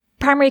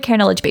Primary Care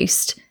Knowledge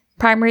Boost,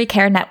 Primary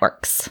Care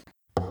Networks.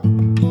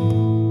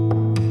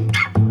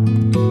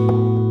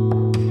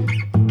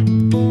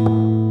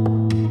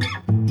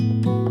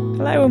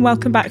 Hello and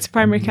welcome back to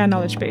Primary Care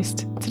Knowledge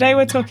Boost. Today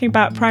we're talking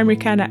about primary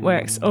care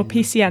networks, or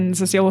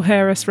PCNs as you'll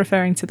hear us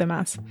referring to them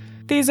as.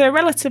 These are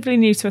relatively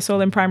new to us all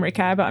in primary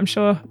care, but I'm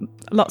sure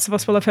lots of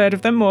us will have heard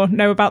of them or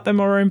know about them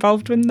or are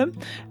involved in them.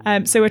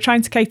 So we're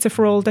trying to cater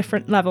for all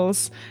different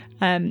levels.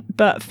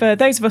 But for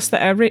those of us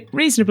that are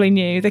reasonably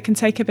new, they can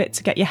take a bit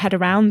to get your head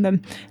around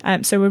them.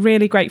 So we're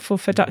really grateful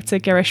for Dr.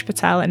 Girish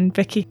Patel and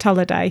Vicky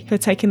Tolliday for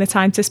taking the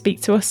time to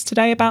speak to us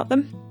today about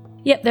them.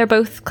 Yep, they're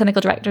both clinical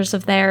directors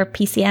of their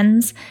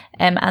PCNs,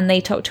 and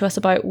they talk to us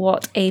about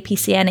what a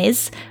PCN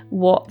is,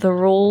 what the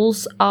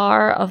roles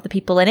are of the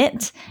people in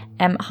it,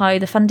 how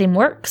the funding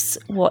works,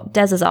 what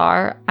DESs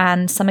are,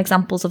 and some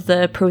examples of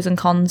the pros and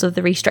cons of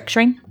the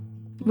restructuring.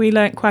 We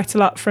learnt quite a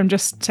lot from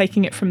just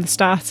taking it from the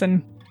start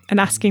and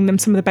asking them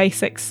some of the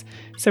basics,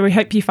 so we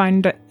hope you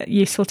find it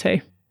useful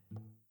too.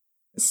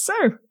 So,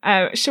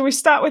 shall we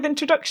start with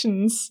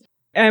introductions?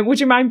 Would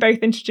you mind both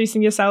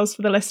introducing yourselves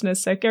for the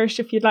listeners? So Girish,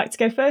 if you'd like to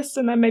go first,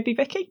 and then maybe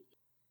Vicky.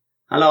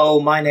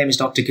 Hello, my name is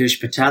Dr. Girish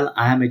Patel.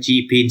 I am a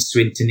GP in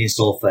Swinton in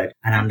Salford,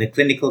 and I'm the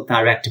Clinical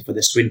Director for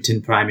the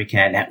Swinton Primary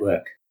Care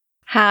Network.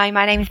 Hi,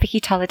 my name is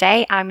Vicky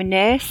Tolliday. I'm a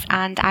nurse,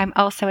 and I'm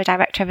also a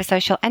Director of a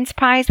social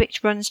enterprise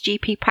which runs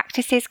GP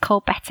practices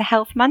called Better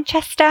Health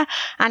Manchester,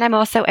 and I'm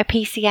also a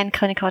PCN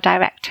Clinical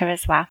Director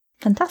as well.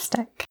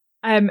 Fantastic.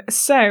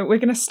 So we're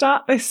going to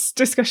start this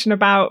discussion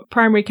about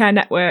primary care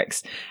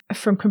networks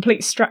from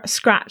complete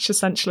scratch,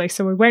 essentially.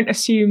 So we won't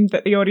assume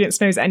that the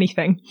audience knows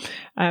anything,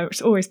 which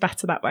is always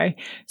better that way.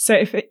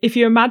 So if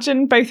you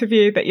imagine, both of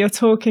you, that you're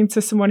talking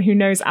to someone who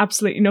knows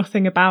absolutely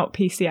nothing about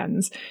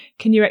PCNs,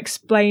 can you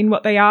explain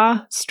what they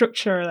are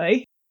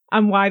structurally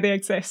and why they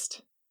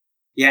exist?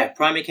 Yeah,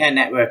 primary care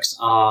networks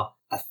are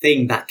a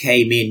thing that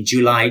came in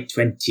July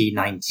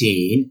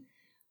 2019,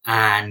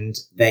 and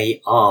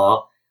they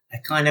are a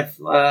kind of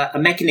a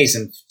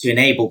mechanism to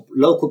enable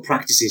local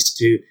practices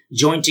to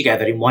join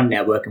together in one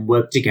network and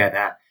work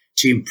together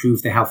to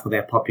improve the health of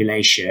their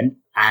population.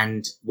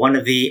 And one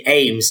of the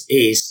aims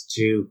is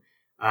to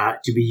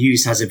be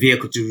used as a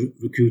vehicle to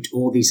recruit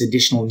all these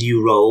additional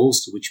new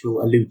roles, which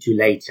we'll allude to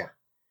later.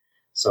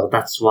 So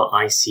that's what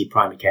I see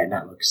primary care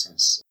networks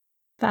as.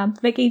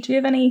 Fab. Vicky, do you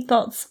have any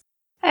thoughts?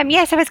 So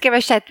as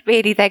Girish said,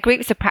 really they're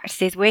groups of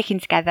practices working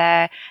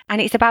together, and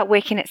it's about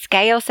working at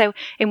scale. So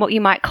in what you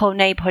might call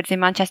neighbourhoods, in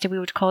Manchester we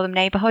would call them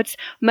neighbourhoods.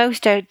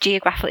 Most are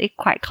geographically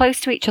quite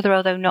close to each other,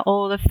 although not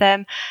all of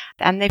them.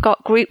 And they've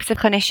got groups of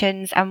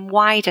clinicians and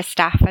wider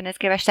staff, and as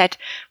Girish said,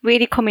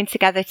 really coming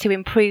together to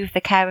improve the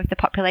care of the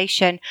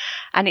population.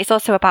 And it's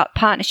also about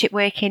partnership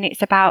working.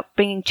 It's about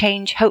bringing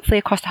change, hopefully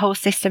across the whole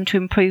system, to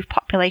improve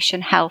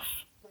population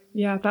health.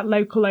 Yeah, that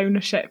local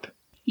ownership.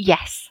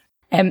 Yes.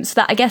 So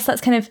that, I guess that's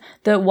kind of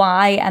the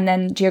why, and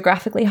then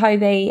geographically how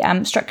they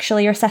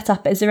structurally are set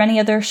up. Is there any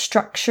other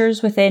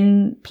structures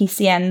within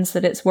PCNs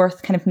that it's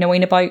worth kind of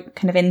knowing about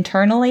kind of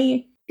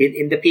internally?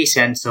 In the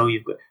PCN, so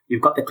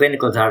you've got the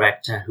clinical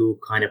director who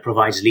kind of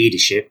provides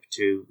leadership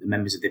to the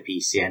members of the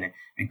PCN and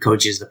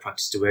encourages the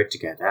practice to work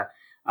together.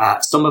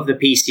 Some of the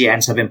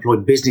PCNs have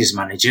employed business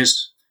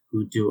managers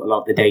who do a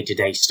lot of the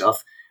day-to-day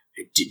stuff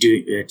to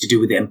do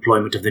with the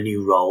employment of the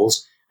new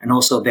roles. And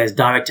also there's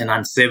direct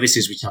enhanced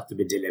services which have to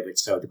be delivered.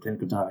 So the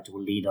clinical director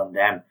will lead on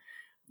them.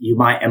 You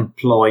might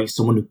employ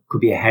someone who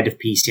could be a head of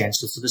PCN.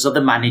 So there's other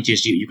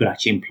managers you could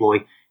actually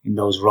employ in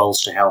those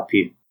roles to help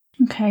you.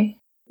 Okay.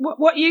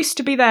 What used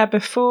to be there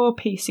before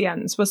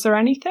PCNs? Was there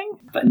anything?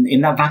 But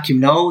in that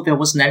vacuum, no, there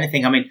wasn't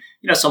anything. I mean,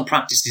 some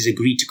practices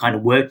agreed to kind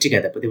of work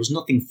together, but there was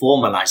nothing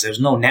formalized. There was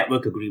no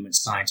network agreement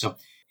signed. So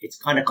it's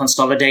kind of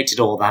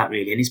consolidated all that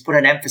really. And it's put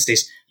an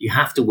emphasis, you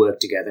have to work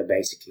together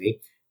basically,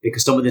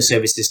 because some of the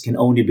services can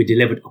only be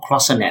delivered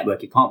across a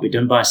network. It can't be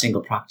done by a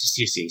single practice,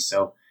 you see.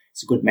 So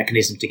it's a good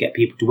mechanism to get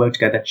people to work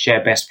together,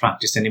 share best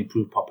practice and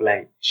improve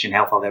population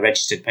health of their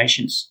registered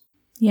patients.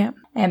 Yeah.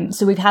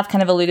 So we have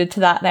kind of alluded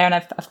to that there, and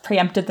I've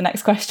preempted the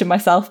next question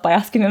myself by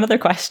asking another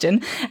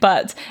question.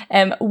 But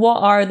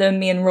what are the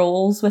main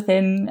roles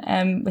within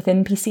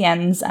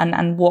PCNs,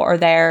 and what are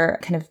their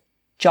kind of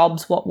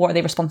jobs? What are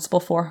they responsible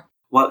for?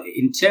 Well,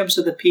 in terms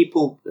of the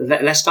people,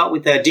 let's start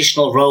with the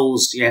additional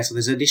roles. Yeah, so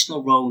there's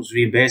additional roles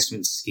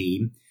reimbursement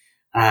scheme.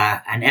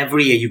 And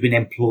every year you've been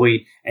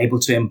able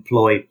to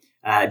employ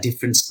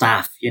different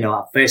staff.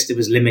 At first it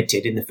was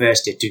limited in the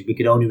first year we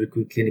could only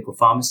recruit clinical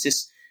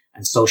pharmacists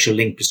and social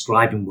link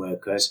prescribing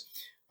workers.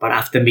 But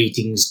after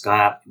meetings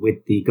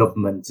with the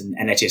government and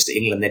NHS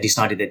England, they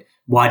decided that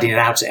widening it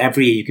out. So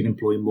every year you can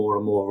employ more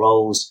and more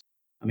roles.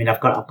 I mean,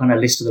 I've got a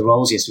list of the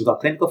roles here. So we've got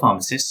clinical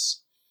pharmacists,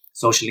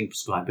 social link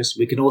prescribers.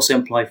 We can also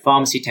employ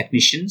pharmacy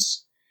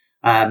technicians,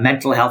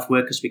 mental health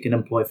workers we can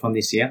employ from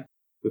this year.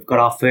 We've got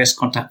our first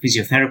contact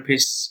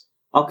physiotherapists,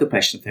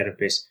 occupational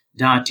therapists,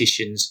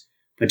 dietitians,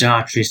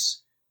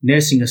 podiatrists,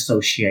 nursing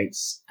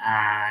associates,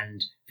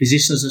 and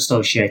physicians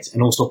associates,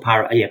 and also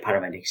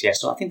paramedics. Yeah,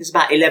 so I think there's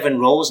about 11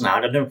 roles now.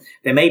 I don't know.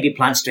 There may be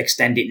plans to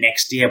extend it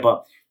next year,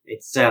 but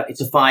it's a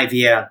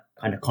 5-year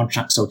kind of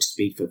contract, so to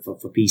speak, for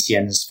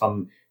PCNs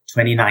from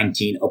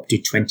 2019 up to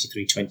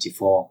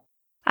 23-24.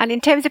 And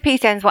in terms of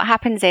PCNs, what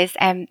happens is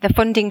the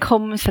funding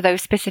comes for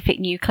those specific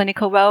new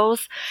clinical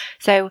roles.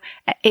 So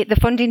the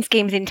funding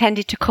scheme is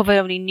intended to cover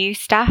only new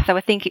staff. So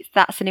I think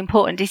that's an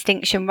important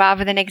distinction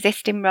rather than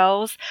existing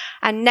roles.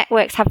 And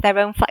networks have their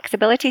own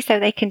flexibility, so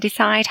they can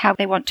decide how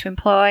they want to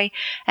employ,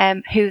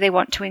 who they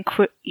want to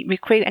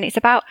recruit. And it's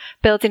about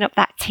building up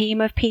that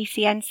team of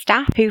PCN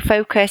staff who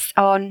focus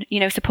on,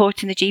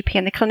 supporting the GP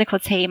and the clinical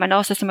team, and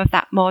also some of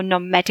that more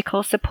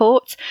non-medical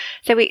support.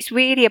 So it's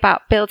really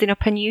about building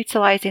up and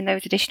utilising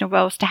those additional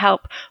roles to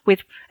help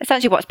with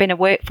essentially what's been a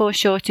workforce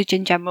shortage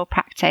in general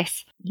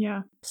practice.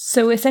 Yeah.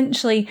 So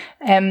essentially,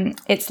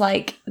 it's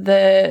like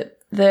the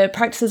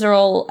practices are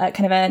all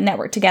kind of a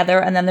network together,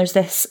 and then there's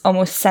this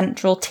almost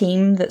central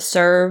team that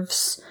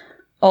serves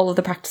all of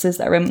the practices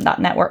that are in that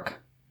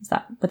network.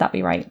 Would that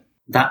be right?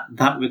 That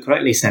would be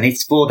correctly said.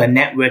 It's for the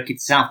network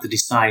itself to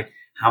decide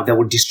how they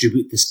will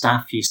distribute the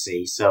staff, you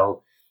see.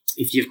 So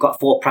if you've got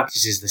 4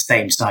 practices the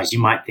same size, you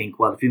might think,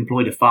 well, if you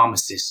employed a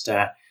pharmacist,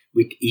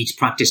 each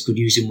practice could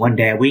use him 1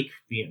 day a week,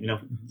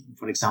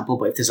 for example.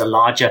 But if there's a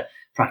larger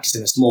practice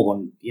and a small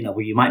one,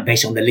 where you might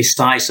base it on the list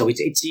size. So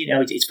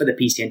it's for the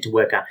PCN to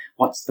work out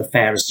what's the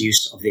fairest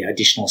use of the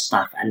additional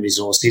staff and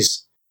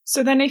resources.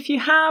 So then if you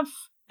have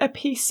a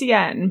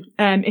PCN,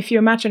 if you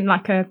imagine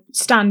like a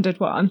standard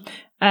one,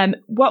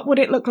 what would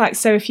it look like?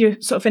 So if you're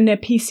sort of in a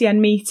PCN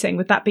meeting,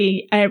 would that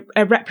be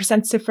a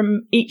representative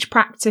from each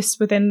practice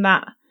within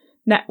that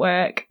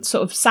network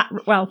sort of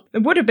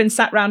it would have been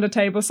sat round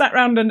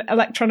an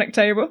electronic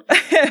table,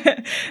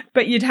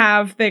 but you'd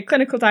have the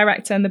clinical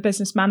director and the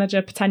business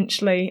manager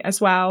potentially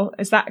as well.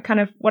 Is that kind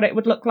of what it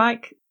would look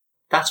like?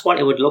 That's what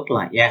it would look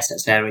like. Yes,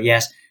 Sarah.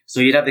 Yes. So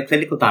you'd have the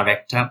clinical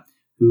director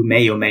who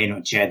may or may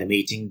not chair the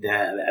meeting,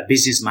 a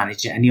business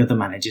manager, any other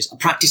managers, a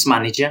practice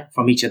manager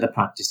from each of the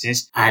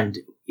practices, and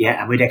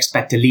we'd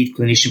expect a lead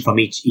clinician from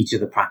each of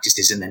the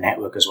practices in the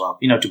network as well,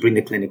 to bring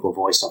the clinical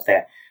voice of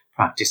their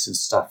practice and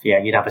stuff. Yeah,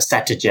 you'd have a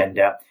set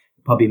agenda,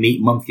 probably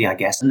meet monthly, I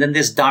guess. And then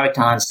there's direct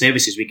line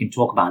services we can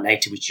talk about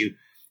later, which you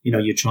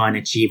try and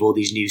achieve all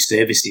these new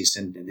services,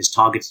 and there's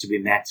targets to be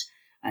met.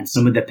 And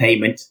some of the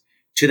payment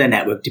to the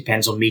network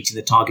depends on meeting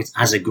the targets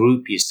as a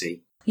group, you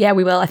see. Yeah,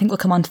 we will. I think we'll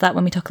come on to that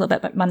when we talk a little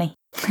bit about money.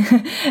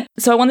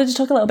 So I wanted to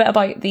talk a little bit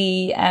about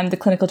the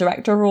clinical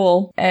director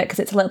role, because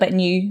it's a little bit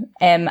new.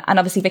 And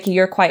obviously, Vicky,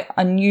 you're quite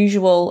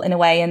unusual in a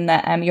way in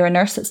that you're a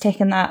nurse that's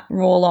taken that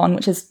role on,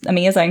 which is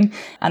amazing.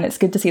 And it's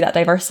good to see that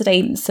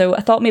diversity. So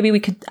I thought maybe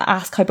we could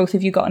ask how both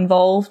of you got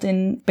involved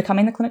in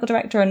becoming the clinical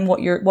director and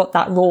what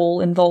that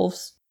role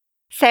involves.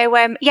 So,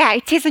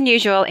 it is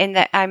unusual in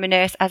that I'm a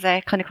nurse as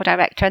a clinical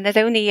director, and there's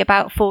only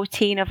about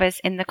 14 of us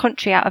in the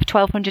country out of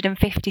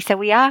 1,250. So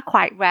we are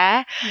quite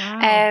rare,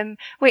 wow.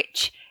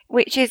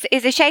 Which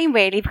is a shame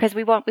really, because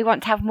we want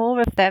to have more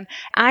of them.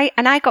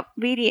 I got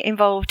really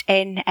involved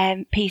in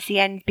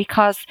PCN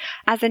because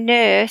as a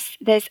nurse,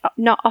 there's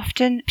not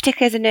often,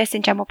 particularly as a nurse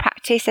in general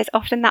practice, there's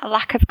often that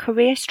lack of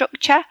career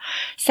structure.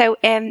 So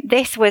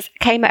this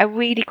came at a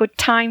really good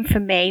time for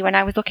me when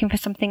I was looking for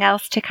something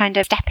else to kind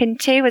of step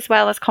into as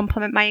well as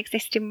complement my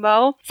existing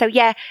role. So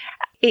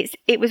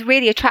it was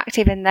really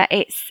attractive in that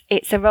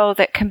it's a role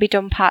that can be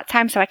done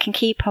part-time, so I can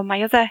keep on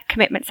my other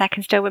commitments. I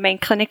can still remain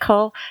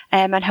clinical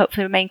and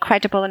hopefully remain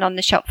credible and on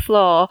the shop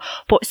floor,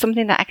 but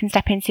something that I can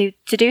step into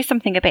to do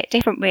something a bit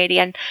different really.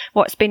 And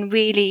what's been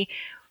really,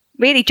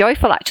 really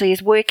joyful actually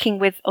is working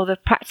with other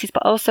practices,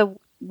 but also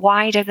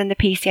wider than the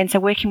PCN. So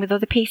working with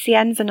other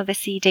PCNs and other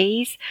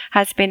CDs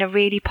has been a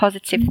really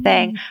positive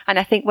thing. And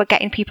I think we're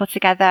getting people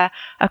together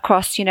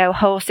across,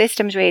 whole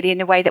systems really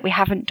in a way that we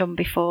haven't done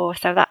before.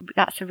 So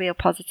that's a real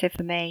positive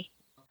for me.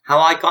 How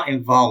I got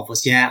involved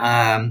was,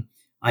 I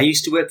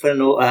used to work for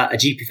a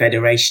GP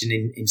federation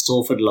in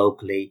Salford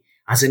locally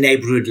as a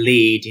neighbourhood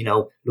lead,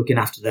 looking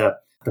after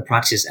the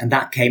practice. And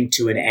that came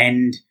to an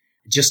end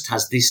just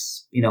as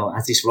this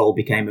role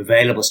became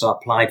available. So I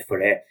applied for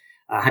it.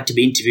 I had to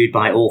be interviewed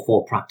by all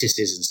 4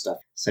 practices and stuff.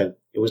 So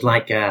it was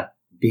like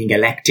being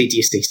elected,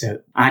 you see. So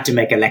I had to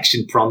make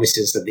election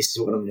promises that this is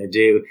what I'm going to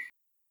do.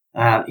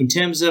 In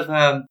terms of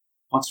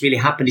what's really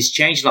happened, it's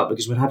changed a lot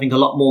because we're having a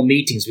lot more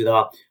meetings with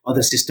our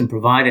other system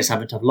providers,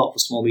 having to have a lot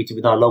of small meetings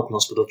with our local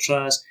hospital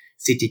trust,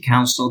 city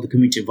council, the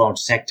community involved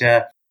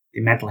sector,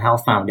 the mental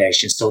health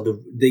foundation. So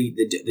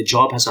the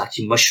job has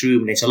actually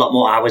mushroomed. It's a lot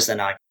more hours than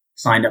I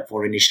signed up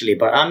for initially,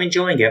 but I'm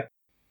enjoying it.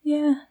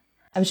 Yeah.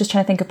 I was just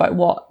trying to think about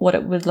what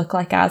it would look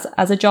like as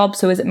a job.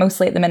 So is it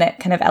mostly at the minute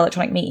kind of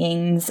electronic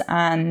meetings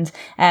and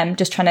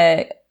just trying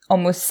to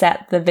almost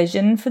set the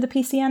vision for the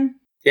PCN?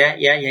 Yeah.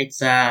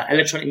 It's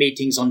electronic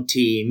meetings on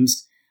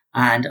Teams.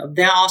 And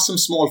there are some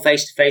small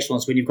face-to-face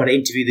ones when you've got to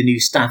interview the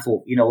new staff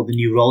or, the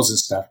new roles and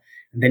stuff.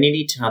 And then you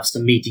need to have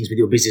some meetings with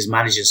your business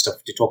manager and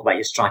stuff to talk about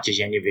your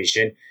strategy and your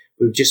vision.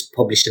 We've just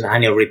published an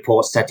annual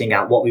report setting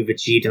out what we've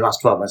achieved in the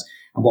last 12 months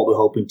and what we're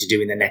hoping to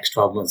do in the next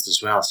 12 months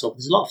as well. So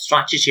there's a lot of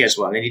strategy as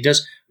well. And it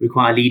does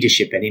require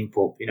leadership and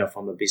input,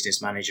 from a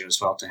business manager as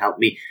well to help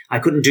me. I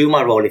couldn't do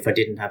my role if I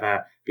didn't have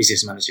a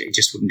business manager. It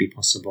just wouldn't be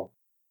possible.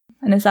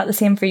 And is that the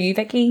same for you,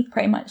 Vicky,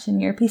 pretty much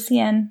in your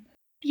PCN?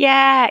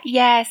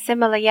 Yeah,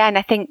 similar. Yeah, and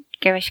I think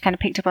Girish kind of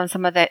picked up on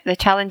some of the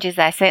challenges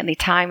there. Certainly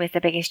time is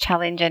the biggest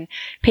challenge, and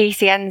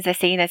PCNs are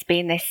seen as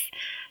being this,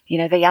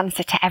 the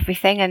answer to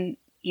everything. And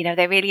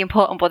they're really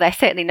important, but they're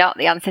certainly not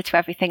the answer to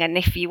everything. And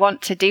if you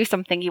want to do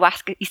something, you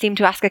seem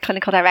to ask a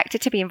clinical director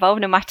to be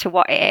involved no matter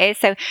what it is.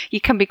 So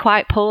you can be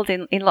quite pulled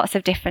in lots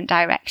of different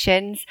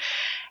directions.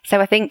 So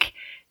I think,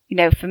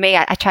 for me,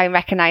 I try and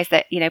recognise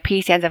that,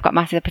 PCNs have got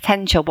massive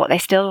potential, but they're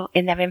still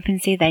in their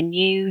infancy. They're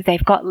new.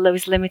 They've got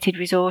those limited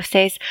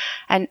resources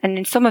and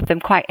in some of them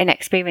quite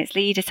inexperienced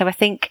leaders. So I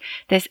think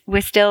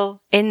we're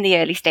still in the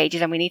early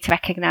stages, and we need to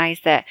recognise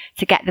that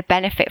to get the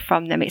benefit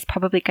from them, it's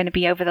probably going to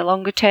be over the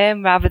longer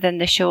term rather than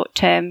the short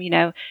term,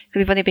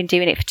 we've only been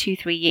doing it for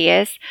 2-3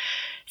 years.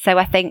 So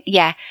I think,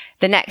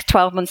 the next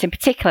 12 months in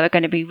particular are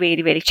going to be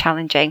really, really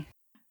challenging.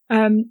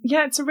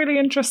 It's a really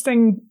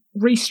interesting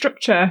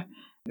restructure.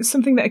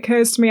 Something that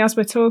occurs to me as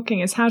we're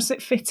talking is, how does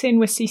it fit in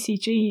with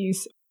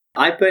CCGs?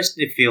 I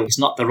personally feel it's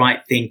not the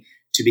right thing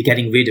to be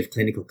getting rid of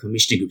clinical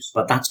commissioning groups,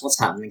 but that's what's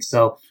happening.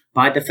 So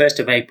by the 1st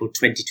of April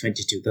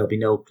 2022, there'll be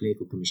no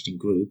clinical commissioning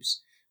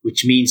groups,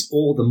 which means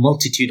all the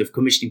multitude of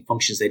commissioning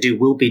functions they do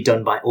will be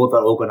done by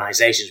other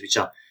organizations, which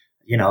are,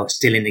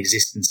 still in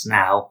existence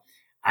now.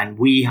 And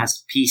we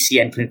as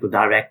PCN clinical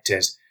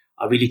directors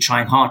are really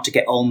trying hard to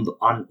get on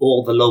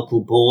all the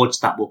local boards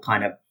that will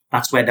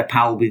that's where the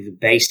power will be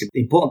based.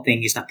 The important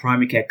thing is that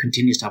primary care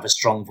continues to have a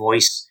strong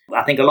voice.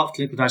 I think a lot of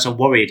clinical directors are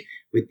worried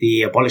with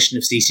the abolition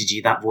of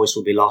CCG, that voice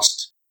will be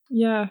lost.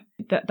 Yeah,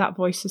 that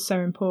voice is so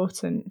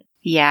important.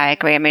 Yeah, I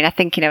agree. I mean, I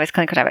think, as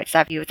clinical directors,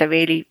 our views are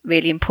really,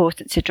 really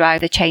important to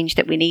drive the change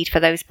that we need for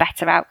those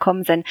better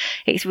outcomes. And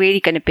it's really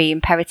going to be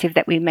imperative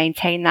that we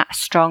maintain that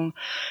strong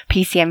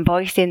PCN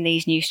voice in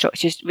these new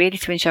structures, really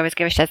to ensure, as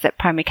Girish says, that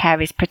primary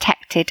care is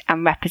protected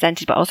and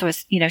represented, but also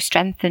as,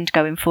 strengthened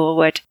going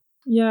forward.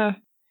 Yeah.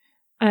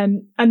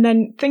 And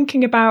then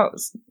thinking about,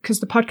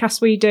 because the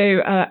podcasts we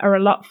do are a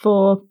lot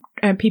for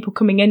people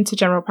coming into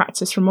general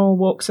practice from all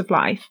walks of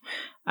life,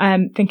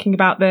 thinking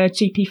about the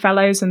GP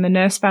fellows and the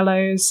nurse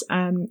fellows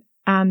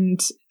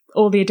and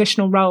all the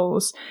additional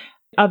roles.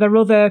 Are there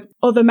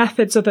other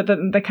methods other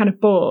than the kind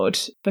of board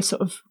for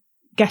sort of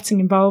getting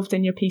involved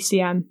in your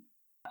PCN?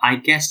 I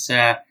guess,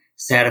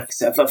 Sarah,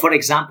 for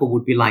example,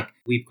 would be like,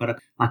 we've got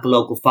a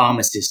local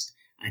pharmacist,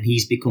 and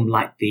he's become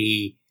like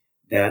the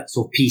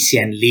sort of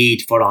PCN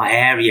lead for our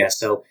area.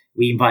 So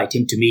we invite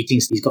him to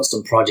meetings. He's got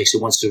some projects. He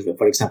wants to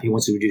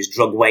reduce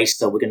drug waste.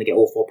 So we're going to get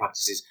all 4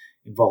 practices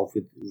involved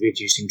with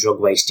reducing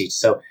drug wastage.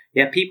 So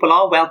people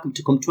are welcome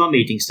to come to our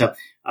meetings. So,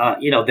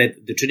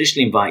 the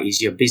traditional invite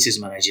is your business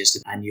managers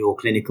and your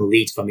clinical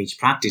leads from each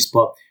practice,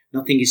 but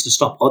nothing is to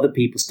stop other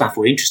people, staff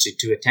who are interested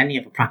to attend.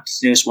 If a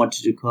practice nurse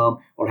wanted to come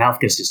or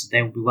healthcare assistant,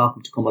 they would be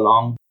welcome to come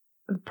along.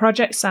 The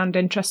projects sound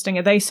interesting.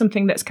 Are they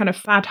something that's kind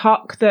of ad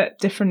hoc that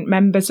different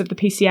members of the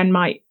PCN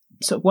might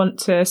sort of want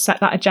to set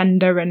that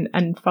agenda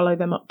and follow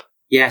them up?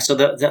 Yeah, so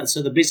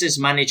the business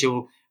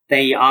manager,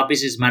 our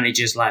business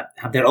managers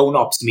have their own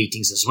ops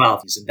meetings as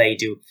well. So they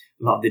do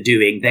a lot of the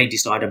doing. They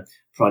decide on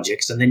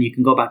projects, and then you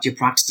can go back to your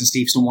practice and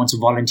see if someone wants to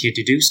volunteer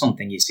to do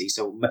something, you see.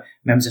 So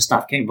members of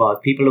staff get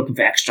involved. People looking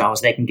for extra hours,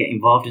 they can get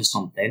involved in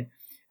something.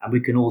 And we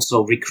can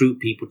also recruit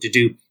people to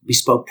do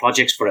bespoke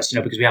projects for us,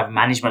 because we have a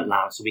management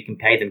allowance, so we can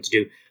pay them to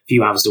do a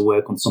few hours of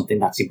work on something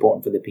that's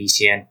important for the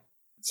PCN.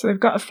 So they've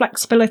got a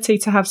flexibility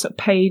to have sort of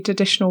paid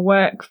additional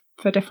work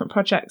for different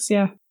projects,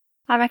 yeah.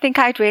 I think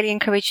I'd really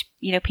encourage,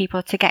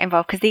 people to get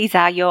involved, because these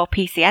are your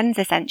PCNs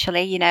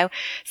essentially,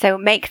 so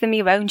make them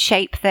your own,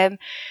 shape them.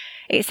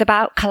 It's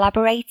about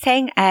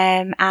collaborating,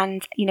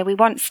 and, we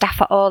want staff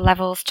at all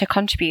levels to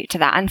contribute to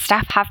that. And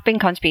staff have been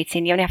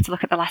contributing. You only have to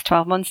look at the last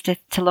 12 months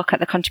to look at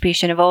the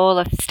contribution of all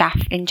of the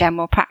staff in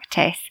general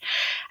practice.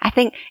 I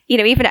think,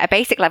 even at a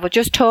basic level,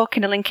 just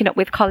talking and linking up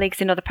with colleagues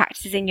in other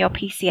practices in your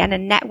PCN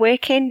and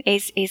networking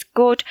is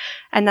good.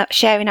 And that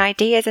sharing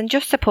ideas and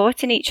just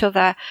supporting each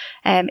other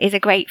is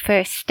a great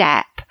first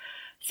step.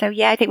 So,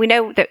 I think we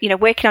know that,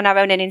 working on our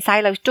own and in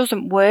silos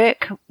doesn't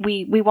work.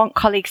 We want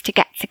colleagues to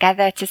get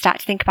together to start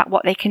to think about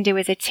what they can do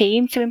as a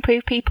team to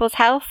improve people's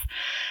health.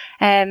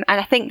 And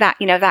I think that,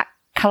 that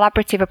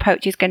collaborative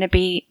approach is going to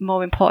be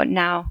more important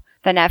now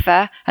than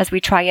ever as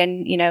we try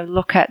and,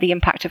 look at the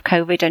impact of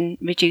COVID and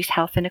reduce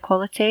health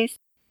inequalities.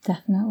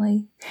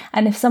 Definitely.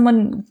 And if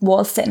someone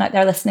was sitting out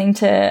there listening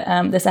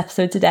to this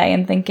episode today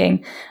and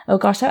thinking, oh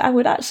gosh, I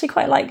would actually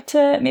quite like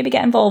to maybe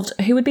get involved,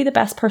 who would be the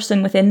best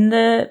person within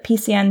the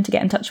PCN to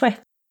get in touch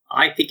with?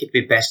 I think it'd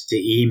be best to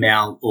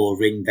email or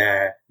ring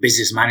the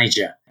business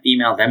manager.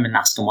 Email them and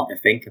ask them what they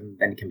think, and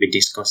then it can be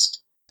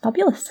discussed.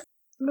 Fabulous.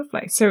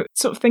 Lovely. So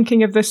sort of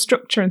thinking of the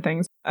structure and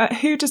things,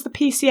 who does the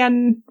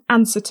PCN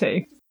answer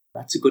to?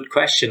 That's a good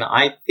question.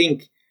 I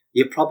think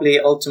you probably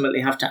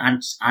ultimately have to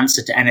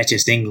answer to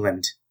NHS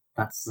England.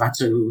 That's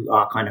who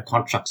our kind of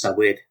contracts are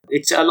with.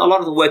 It's a lot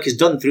of the work is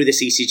done through the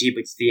CCG,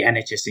 but it's the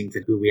NHS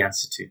England who we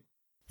answer to.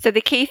 So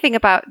the key thing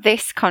about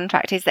this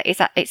contract is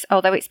that it's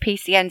although it's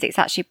PCNs, it's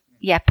actually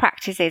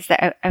practices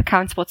that are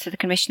accountable to the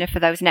Commissioner for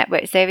those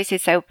network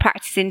services. So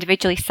practices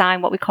individually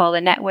sign what we call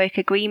a network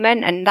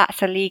agreement, and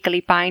that's a legally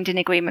binding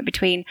agreement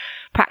between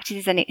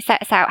practices, and it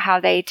sets out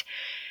how they'd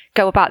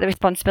go about the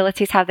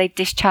responsibilities, how they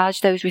discharge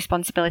those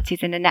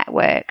responsibilities in a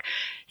network.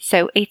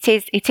 So it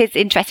is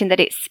interesting that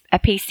it's a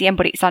PCN,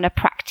 but it's on a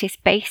practice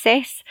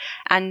basis.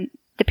 And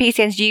the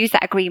PCNs use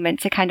that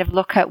agreement to kind of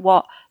look at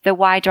what the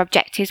wider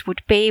objectives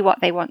would be, what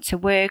they want to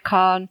work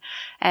on,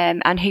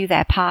 and who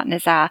their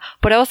partners are.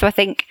 But also I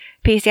think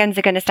PCNs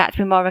are going to start to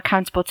be more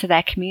accountable to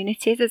their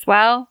communities as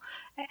well.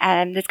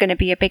 There's going to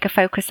be a bigger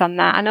focus on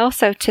that, and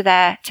also to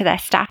their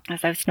staff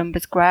as those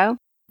numbers grow.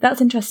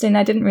 That's interesting.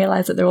 I didn't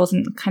realise that there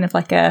wasn't kind of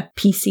like a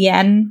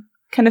PCN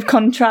kind of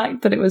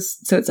contract, that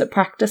it's at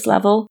practice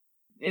level.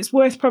 It's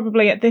worth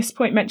probably at this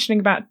point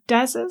mentioning about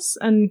DESs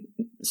and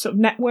sort of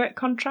network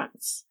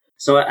contracts.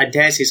 So a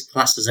DES is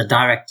classed as a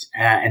direct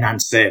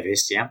enhanced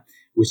service,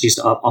 which is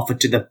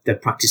offered to the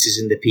practices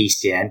in the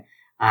PCN.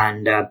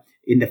 And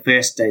in the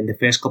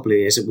first couple of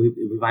years,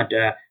 we've had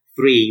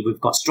 3.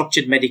 We've got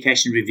structured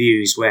medication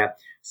reviews where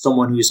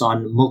someone who's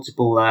on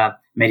multiple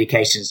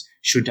medications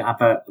should have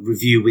a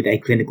review with a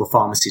clinical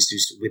pharmacist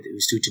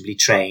who's suitably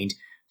trained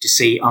to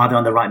see, are they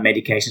on the right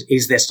medications?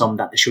 Is there some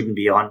that they shouldn't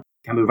be on?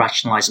 Can we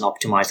rationalise and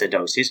optimise their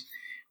doses?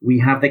 We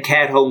have the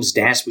care homes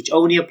desk, which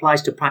only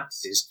applies to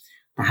practices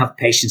that have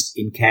patients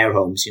in care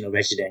homes,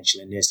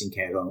 residential and nursing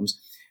care homes,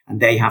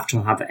 and they have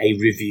to have a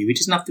review. It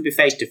doesn't have to be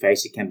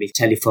face-to-face. It can be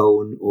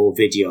telephone or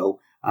video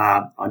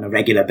on a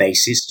regular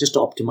basis, just to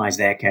optimise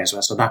their care as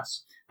well. So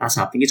that's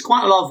happening. It's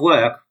quite a lot of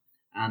work.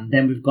 And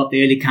then we've got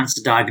the early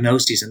cancer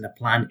diagnosis, and the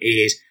plan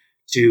is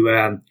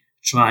to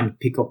try and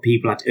pick up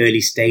people at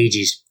early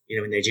stages,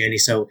 in their journey.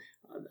 So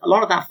a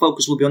lot of that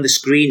focus will be on the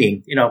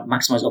screening,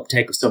 maximise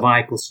uptake of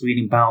cervical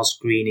screening, bowel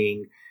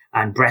screening,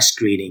 and breast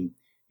screening.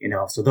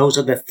 So those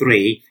are the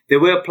 3. There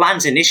were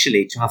plans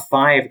initially to have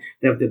 5.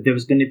 There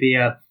was going to be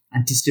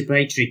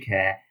anticipatory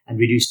care and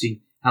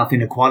reducing health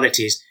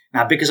inequalities.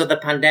 Now, because of the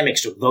pandemic,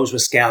 those were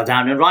scaled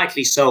down, and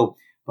rightly so.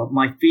 But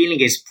my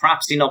feeling is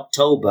perhaps in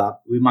October,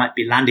 we might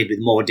be landed with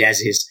more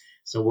DESs.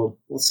 So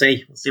we'll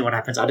see. We'll see what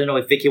happens. I don't know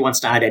if Vicky wants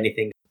to add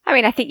anything. I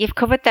mean, I think you've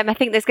covered them. I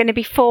think there's going to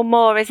be 4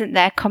 more, isn't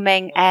there,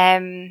 coming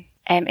in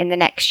the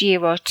next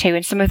year or 2.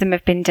 And some of them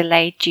have been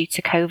delayed due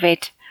to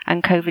COVID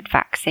and COVID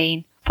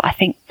vaccine. But I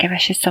think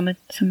Girish has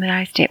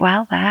summarised it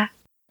well there.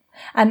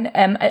 And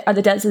are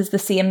the DESs the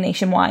same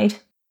nationwide?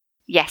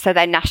 Yeah, so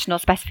they're national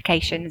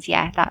specifications.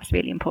 Yeah, that's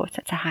really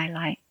important to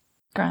highlight.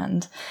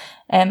 Grand.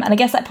 And I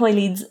guess that probably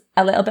leads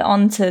a little bit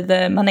on to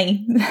the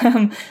money.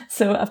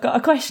 So I've got a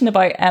question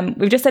about,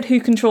 we've just said who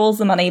controls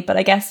the money, but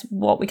I guess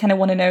what we kind of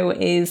want to know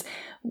is,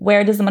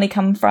 where does the money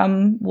come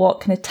from?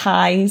 What kind of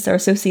ties are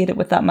associated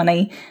with that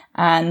money?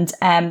 And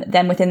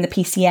then within the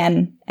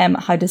PCN,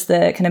 how does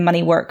the kind of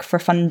money work for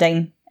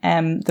funding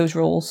those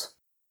roles?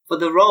 For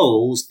the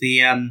roles,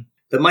 the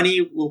money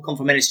will come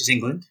from NHS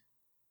England,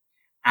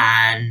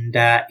 and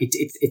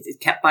it's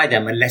kept by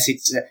them unless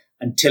it's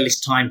until it's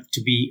time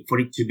for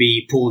it to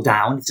be pulled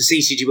down. If the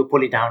CCG will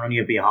pull it down on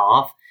your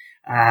behalf,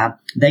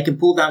 they can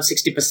pull down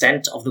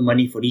 60% of the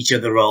money for each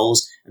of the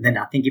roles, and then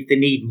I think if they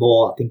need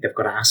more, I think they've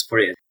got to ask for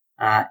it.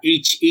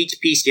 Each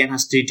PCN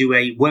has to do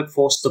a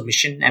workforce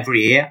submission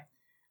every year,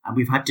 and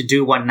we've had to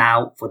do one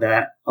now for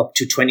the up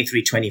to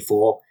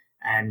 23-24.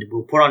 And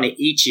we'll put on it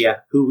each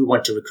year who we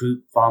want to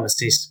recruit,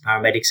 pharmacists,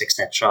 paramedics,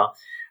 etc.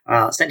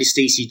 Send it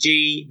to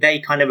CCG, they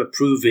kind of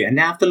approve it. And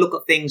they have to look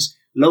at things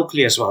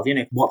locally as well,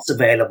 what's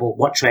available,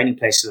 what training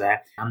places are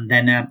there. And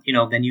then,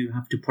 then you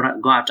have to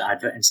go out to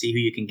advert and see who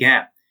you can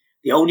get.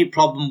 The only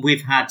problem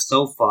we've had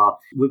so far,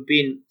 we've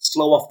been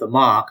slow off the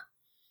mark.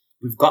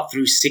 We've got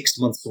through 6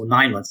 months or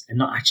 9 months and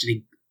not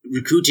actually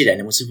recruited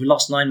anyone. So we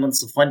lost 9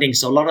 months of funding.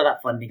 So a lot of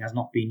that funding has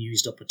not been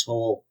used up at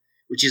all,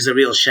 which is a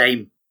real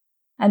shame.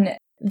 And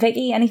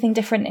Vicky, anything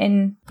different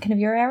in kind of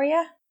your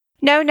area?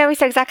 No,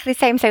 it's exactly the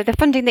same. So the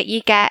funding that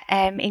you get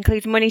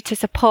includes money to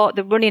support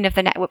the running of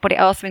the network, but it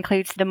also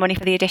includes the money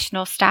for the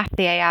additional staff,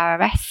 the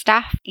ARRS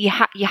staff. You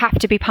have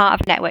to be part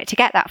of a network to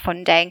get that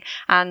funding,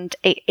 and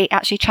it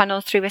actually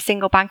channels through a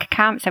single bank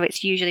account. So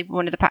it's usually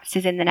one of the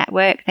practices in the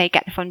network. They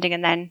get the funding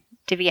and then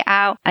divvy it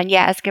out. And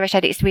yeah, as Girish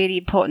said, it's really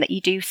important that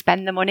you do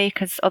spend the money,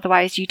 because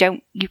otherwise you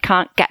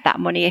can't get that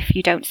money if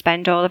you don't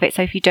spend all of it.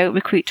 So if you don't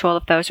recruit to all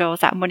of those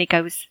roles, that money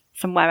goes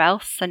somewhere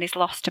else and is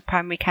lost to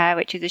primary care,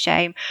 which is a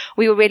shame.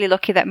 We were really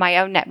lucky that my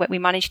own network, we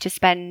actually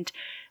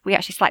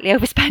slightly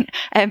overspent,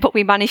 but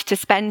we managed to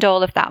spend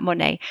all of that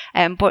money.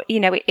 But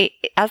it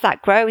as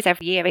that grows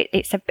every year,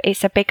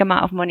 it's a big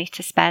amount of money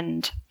to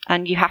spend,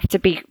 and you have to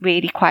be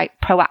really quite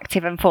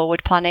proactive and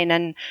forward planning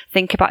and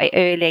think about it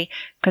early,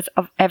 because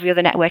every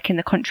other network in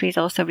the country is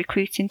also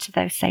recruiting to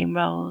those same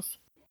roles.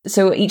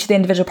 So each of the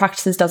individual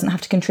practices doesn't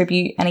have to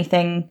contribute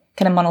anything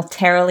kind of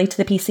monetarily to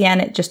the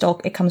PCN.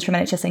 It comes from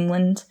NHS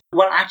England.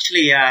 Well,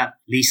 actually,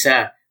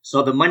 Lisa,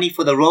 so the money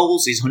for the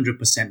roles is 100%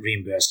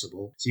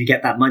 reimbursable. So you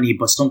get that money,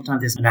 but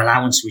sometimes there's an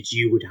allowance which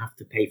you would have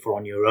to pay for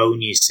on your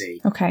own, you see.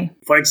 Okay.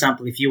 For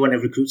example, if you want to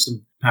recruit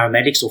some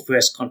paramedics or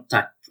first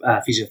contact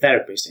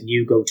physiotherapists and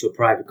you go to a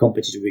private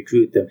company to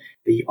recruit them,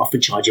 they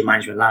often charge a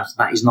management allowance.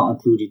 That is not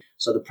included.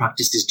 So the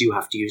practices do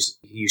have to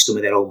use some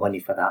of their own money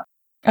for that.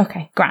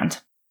 Okay,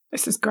 grand.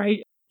 This is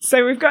great.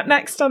 So we've got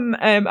next on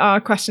our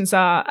questions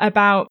are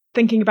about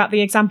thinking about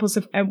the examples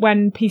of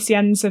when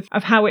PCNs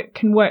of how it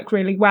can work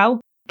really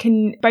well.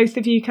 Can both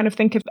of you kind of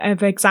think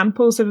of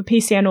examples of a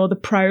PCN or the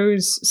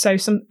pros? So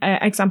some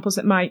examples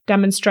that might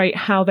demonstrate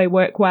how they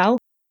work well.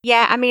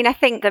 Yeah, I mean, I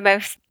think the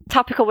most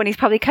topical one is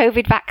probably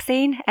COVID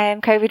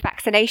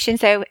vaccination.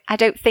 So I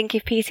don't think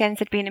if PCNs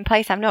had been in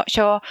place, I'm not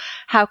sure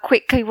how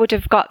quickly would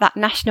have got that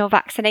national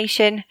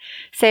vaccination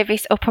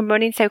service up and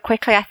running so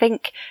quickly. I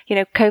think,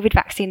 COVID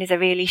vaccine is a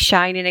really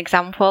shining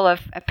example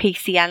of a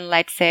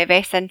PCN-led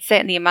service. And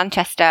certainly in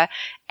Manchester,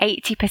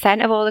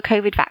 80% of all the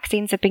COVID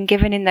vaccines have been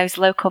given in those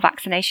local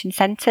vaccination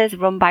centres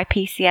run by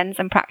PCNs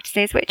and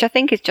practices, which I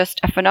think is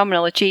just a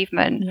phenomenal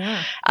achievement.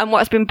 Yeah. And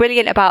what's been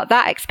brilliant about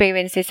that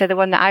experience is, so the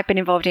one that I've been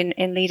involved in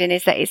leading,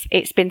 is that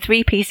it's been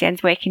 3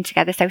 PCNs working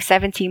together, so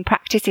 17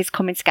 practices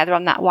coming together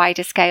on that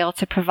wider scale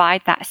to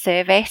provide that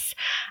service.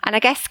 And I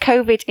guess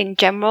COVID in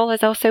general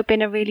has also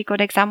been a really good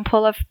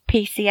example of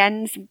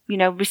PCNs,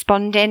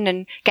 responding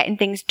and getting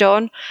things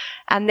done.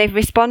 And they've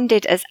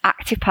responded as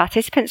active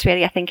participants,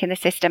 really, I think, in the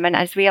system and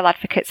as real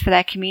advocates for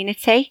their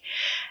community.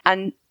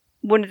 And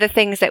one of the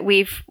things that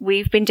we've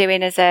been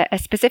doing as a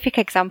specific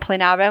example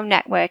in our own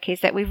network is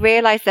that we've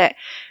realised that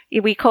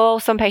we call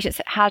some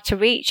patients hard to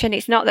reach, and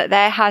it's not that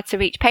they're hard to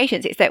reach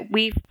patients, it's that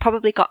we've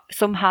probably got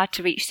some hard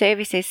to reach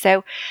services.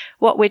 So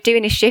what we're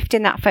doing is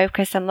shifting that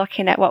focus and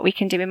looking at what we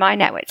can do in my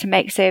network to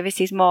make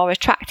services more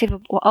attractive,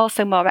 but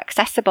also more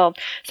accessible.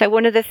 So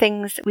one of the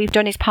things we've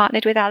done is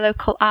partnered with our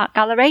local art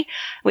gallery,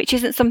 which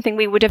isn't something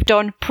we would have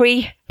done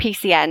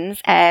pre-PCNs.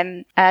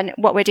 And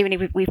what we're doing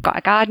is we've got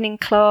a gardening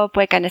club.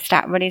 We're going to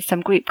start running some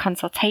group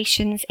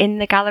consultations in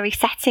the gallery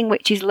setting,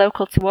 which is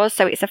local to us.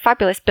 So it's a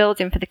fabulous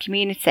building for the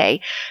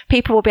community.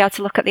 People will be able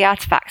to look at the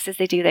artefacts as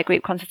they do their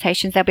group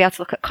consultations. They'll be able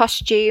to look at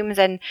costumes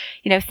and,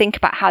 think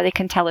about how they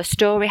can tell a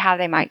story, how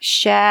they might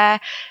share.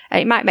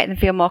 It might make them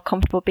feel more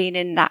comfortable being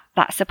in that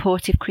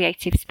supportive,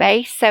 creative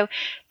space. So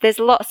there's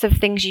lots of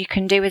things you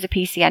can do as a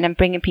PCN and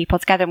bringing people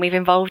together. And we've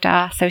involved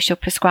our social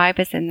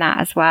prescribers in that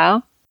as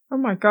well. Oh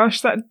my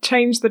gosh, that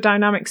changed the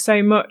dynamic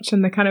so much,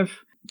 and the kind of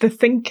the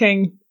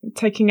thinking,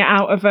 taking it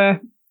out of a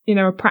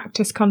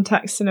practice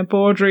context in a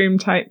boardroom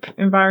type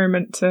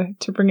environment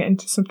to bring it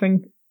into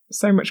something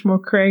so much more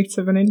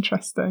creative and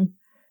interesting.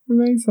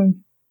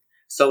 Amazing.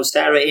 So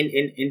Sarah,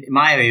 in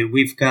my area,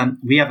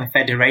 we have a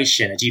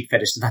federation, a GP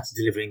federation that's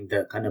delivering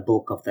the kind of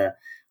bulk of the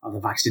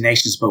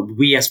vaccinations. But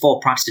we, as 4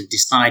 practices,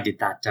 decided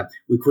that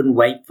we couldn't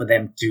wait for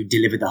them to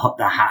deliver the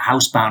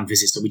housebound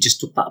visits. So we just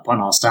took that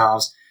upon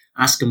ourselves,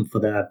 asked them for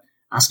the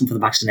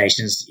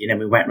vaccinations.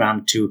 We went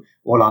round to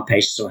all our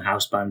patients who are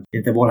housebound.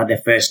 They've all had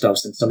their first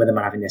dose, and some of them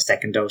are having their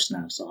second dose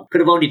now. So I could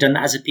have only done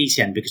that as a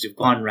PCN because we've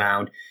gone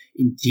round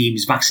in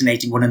teams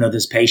vaccinating one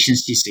another's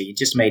patients, you see. It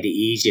just made it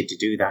easier to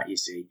do that, you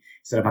see,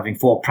 instead of having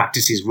 4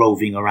 practices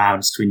roving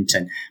around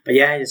Swinton. But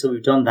yeah, so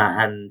we've done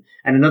that. And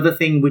another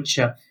thing which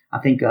I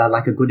think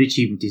like a good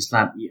achievement is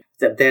that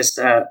there's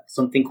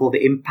something called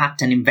the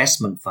Impact and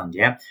Investment Fund,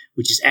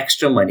 which is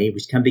extra money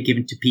which can be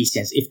given to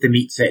PCNs if they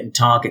meet certain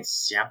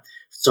targets,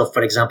 So,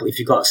 for example, if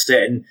you've got a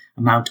certain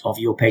amount of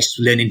your patients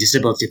with learning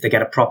disability, if they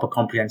get a proper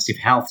comprehensive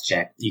health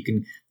check, you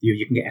can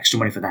get extra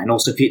money for that. And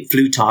also if you hit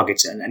flu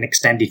targets, an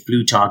extended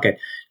flu target,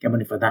 get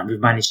money for that. And we've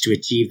managed to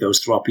achieve those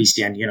through our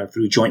PCN,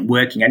 through joint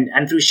working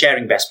and through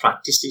sharing best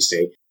practice, you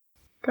see.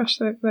 Gosh,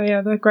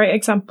 they're great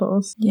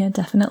examples. Yeah,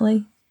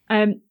 definitely.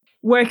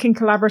 Working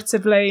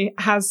collaboratively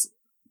has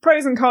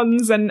pros and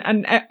cons, and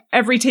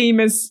every team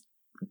is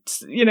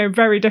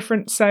very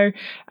different. So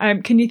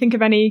can you think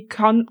of any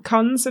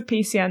cons of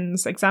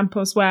PCNs,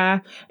 examples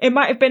where it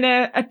might have been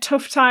a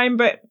tough time,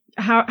 but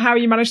how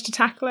you managed to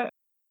tackle it?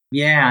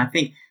 Yeah, I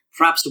think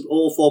perhaps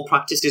all 4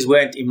 practices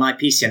weren't in my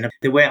PCN.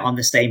 They weren't on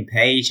the same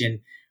page, and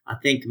I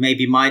think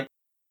maybe my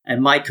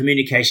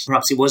communication,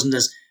 perhaps it wasn't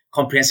as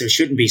comprehensive as it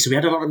shouldn't be. So we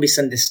had a lot of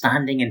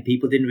misunderstanding, and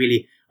people didn't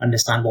really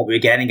understand what we were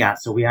getting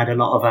at. So we had a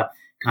lot of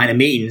kind of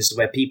meetings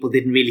where people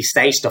didn't really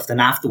say stuff.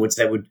 Then afterwards,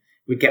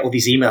 we'd get all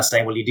these emails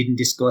saying, well, you didn't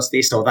discuss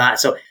this or that.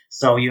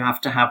 So you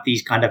have to have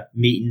these kind of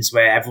meetings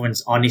where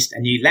everyone's honest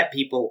and you let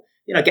people,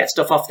 get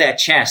stuff off their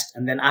chest.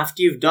 And then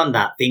after you've done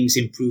that, things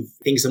improve.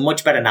 Things are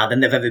much better now than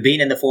they've ever been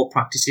in the 4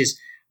 practices.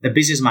 The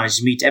business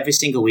managers meet every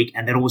single week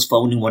and they're always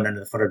phoning one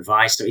another for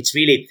advice. So it's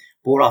really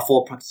brought our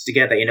 4 practices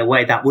together in a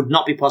way that would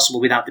not be possible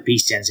without the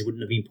PCNs. It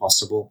wouldn't have been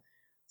possible.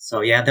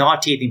 So yeah, there are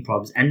teething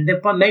problems, and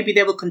maybe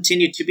there will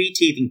continue to be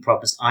teething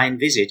problems, I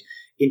envisage,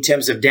 in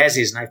terms of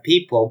DESs. Now,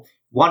 if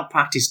one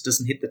practice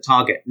doesn't hit the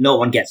target, no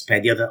one gets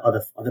paid. The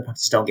other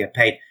practices don't get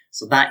paid.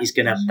 So that's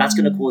gonna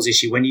cause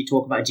issue when you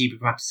talk about GP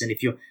practice. And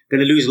if you're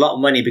going to lose a lot of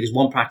money because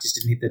one practice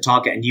didn't hit the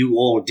target and you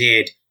all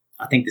did,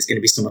 I think there's going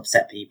to be some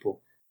upset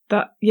people.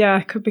 That, yeah,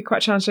 could be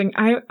quite challenging.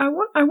 I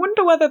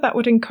wonder whether that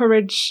would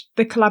encourage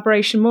the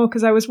collaboration more,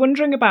 because I was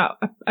wondering about,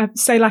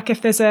 say, like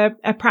if there's a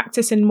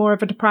practice in more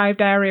of a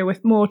deprived area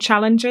with more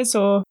challenges,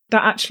 or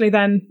that actually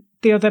then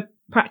the other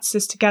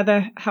practices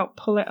together help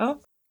pull it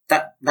up.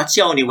 That's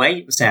the only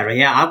way, Sarah.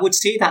 Yeah, I would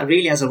see that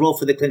really as a role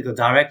for the clinical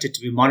director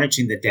to be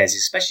monitoring the DES,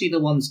 especially the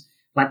ones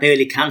like the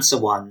early cancer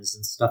ones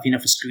and stuff,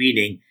 for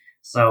screening.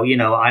 So,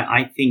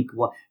 I think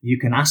what you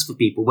can ask for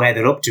people where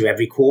they're up to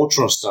every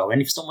quarter or so.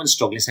 And if someone's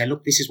struggling, say,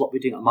 look, this is what we're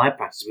doing at my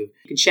practice. You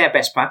can share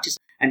best practice.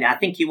 And I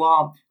think you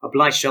are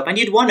obliged to help. And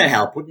you'd want to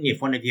help, wouldn't you?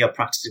 If one of your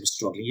practices was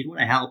struggling, you'd want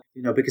to help,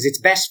 because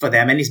it's best for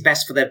them and it's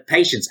best for their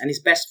patients and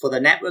it's best for the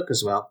network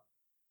as well.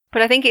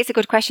 But I think it's a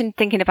good question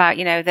thinking about,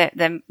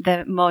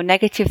 the more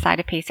negative side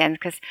of PCNs,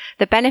 because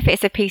the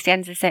benefits of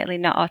PCNs are certainly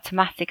not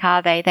automatic,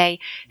 are they?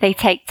 They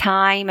take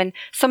time, and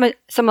some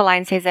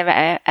alliances are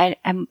at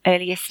an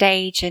earlier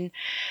stage and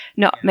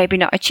maybe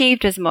not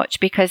achieved as much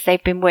because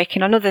they've been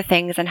working on other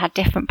things and had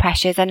different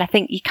pressures. And I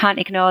think you can't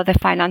ignore the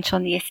financial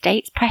and the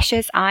estate's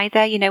pressures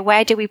either.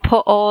 Where do we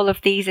put all of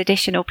these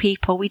additional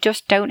people? We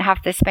just don't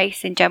have the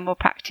space in general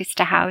practice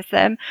to house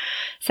them.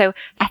 So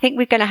I think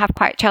we're going to have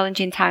quite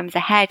challenging times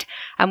ahead.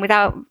 And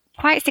without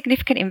quite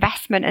significant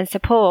investment and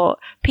support,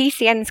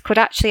 PCNs could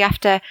actually,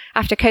 after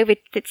COVID,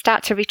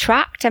 start to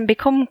retract and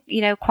become,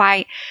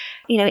 quite,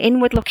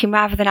 inward looking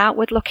rather than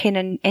outward looking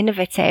and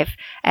innovative.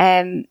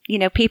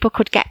 People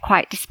could get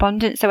quite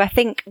despondent. So I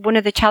think one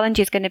of the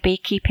challenges is going to be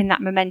keeping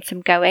that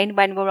momentum going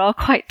when we're all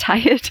quite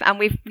tired and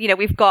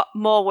we've got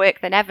more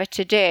work than ever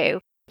to do.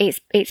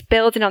 It's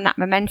building on that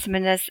momentum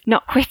and there's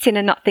not quitting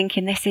and not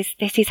thinking this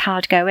is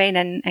hard going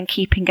and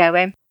keeping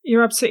going.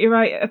 You're absolutely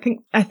right.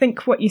 I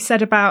think what you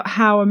said about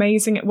how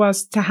amazing it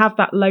was to have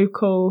that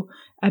local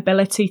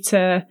ability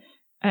to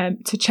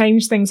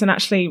change things and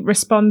actually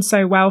respond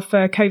so well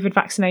for COVID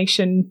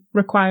vaccination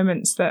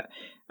requirements, that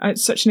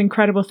it's such an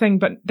incredible thing.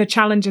 But the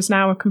challenges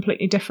now are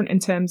completely different in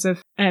terms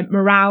of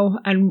morale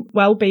and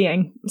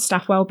well-being,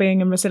 staff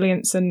well-being and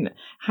resilience, and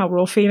how we're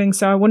all feeling.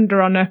 So I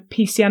wonder on a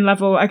PCN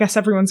level, I guess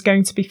everyone's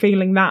going to be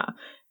feeling that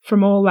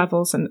from all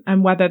levels,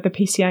 and whether the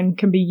PCN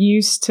can be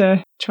used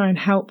to try and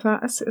help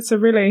that. It's a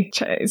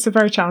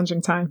very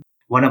challenging time.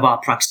 One of our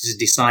practices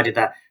decided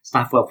that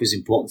staff welfare is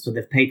important, so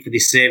they've paid for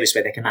this service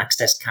where they can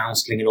access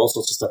counselling and all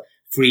sorts of stuff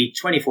free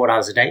 24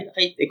 hours a day.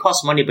 It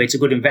costs money, but it's a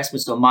good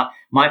investment. So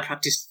my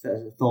practice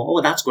thought, oh,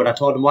 that's good. I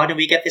told them, why don't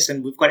we get this?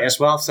 And we've got it as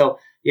well. So,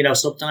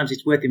 sometimes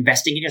it's worth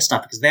investing in your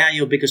staff because they are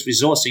your biggest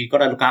resource. So you've got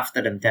to look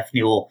after them,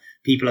 definitely, or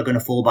people are going to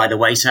fall by the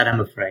wayside,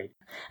 I'm afraid.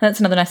 That's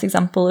another nice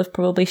example of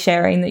probably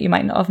sharing that you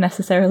might not have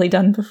necessarily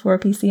done before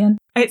PCN.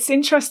 It's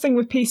interesting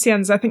with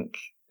PCNs. I think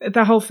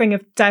the whole thing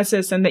of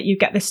DESs and that you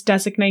get this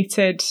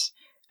designated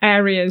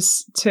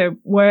areas to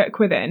work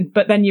within,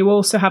 but then you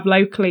also have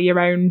locally your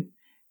own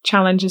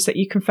challenges that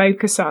you can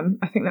focus on.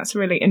 I think that's a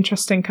really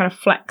interesting kind of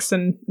flex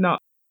and not.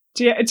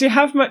 Do you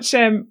have much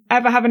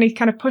ever have any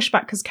kind of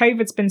pushback because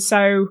COVID's been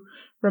so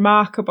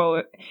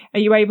remarkable? Are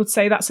you able to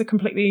say that's a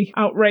completely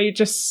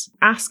outrageous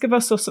ask of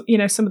us, or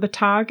some of the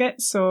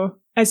targets, or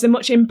is there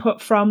much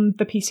input from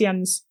the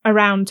PCNs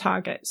around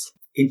targets?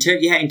 In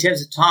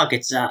terms of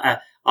targets,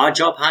 our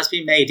job has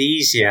been made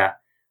easier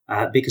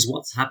because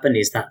what's happened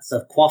is that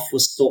the QOF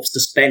was sort of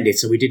suspended,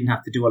 so we didn't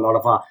have to do a lot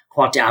of our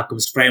quality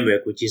outcomes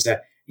framework, which is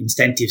a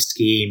incentive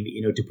scheme,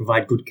 to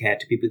provide good care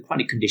to people with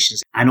chronic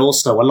conditions. And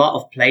also a lot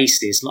of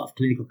places, a lot of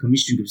clinical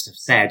commission groups have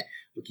said,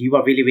 look, you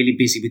are really, really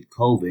busy with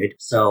COVID.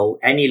 So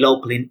any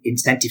local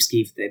incentive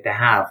schemes that they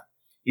have,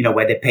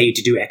 where they pay you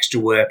to do extra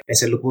work, they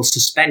said, look, we'll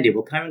suspend it.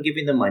 We'll carry on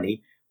giving the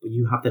money, but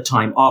you have the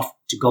time off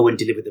to go and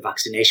deliver the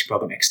vaccination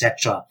program,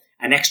 etc.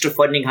 And extra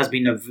funding has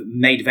been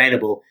made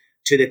available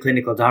to the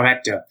clinical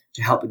director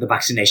to help with the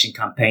vaccination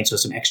campaign. So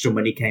some extra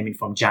money came in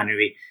from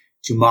January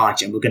to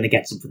March, and we're going to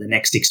get some for the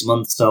next 6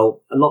 months.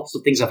 So lots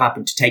of things have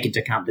happened to take into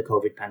account the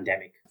COVID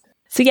pandemic.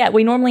 So yeah,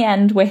 we normally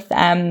end with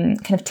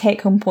kind of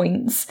take-home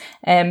points,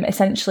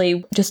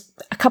 essentially just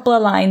a couple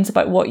of lines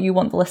about what you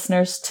want the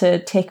listeners to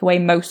take away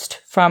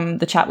most from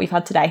the chat we've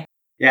had today.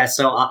 Yeah,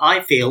 so I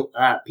feel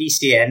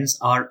PCNs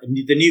are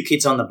the new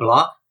kids on the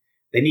block.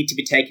 They need to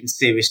be taken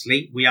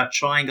seriously. We are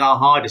trying our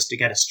hardest to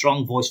get a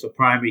strong voice for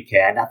primary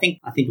care, and I think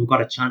we've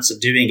got a chance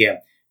of doing it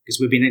because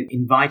we've been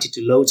invited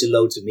to loads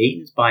of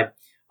meetings by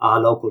our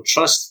local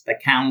trusts, the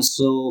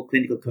council,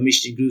 clinical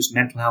commission groups,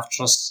 mental health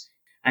trusts.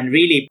 And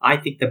really, I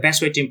think the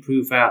best way to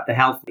improve the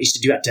health is to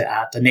do it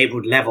at a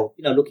neighbourhood level,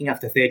 looking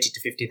after 30 to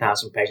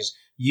 50,000 patients.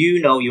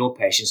 You know your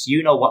patients,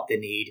 you know what they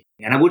need.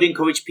 And I would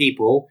encourage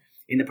people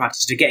in the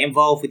practice to get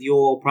involved with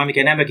your primary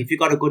care network. If you've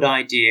got a good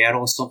idea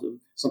or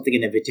something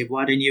innovative,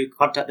 why don't you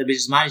contact the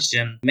business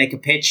manager and make a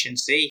pitch and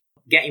see,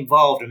 get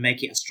involved and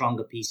make it a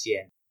stronger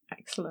PCN.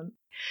 Excellent.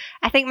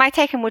 I think my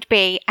take on would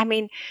be,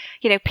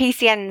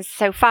 PCNs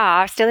so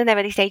far, still in their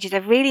early stages,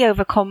 have really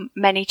overcome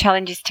many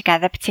challenges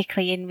together,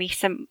 particularly in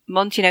recent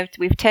months.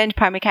 We've turned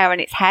primary care on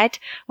its head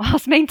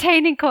whilst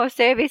maintaining core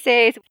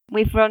services.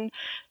 We've run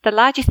the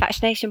largest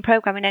vaccination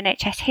programme in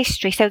NHS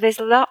history. So there's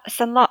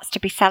lots and lots to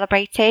be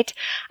celebrated.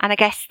 And I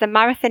guess the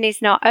marathon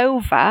is not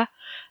over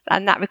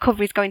and that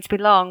recovery is going to be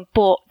long,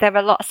 but there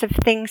are lots of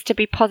things to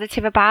be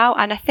positive about.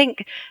 And I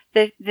think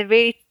the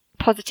really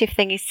positive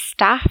thing is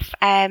staff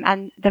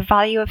and the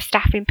value of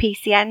staff in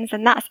PCNs,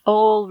 and that's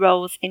all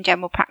roles in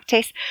general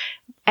practice.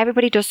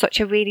 Everybody does such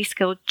a really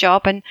skilled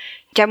job, and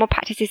general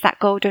practice is that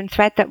golden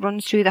thread that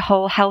runs through the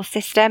whole health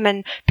system,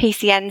 and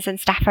PCNs and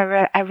staff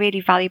are a really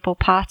valuable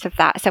part of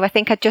that. So I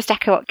think I'd just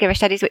echo what Girish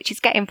said, which is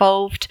get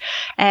involved.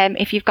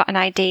 If you've got an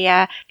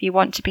idea, if you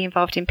want to be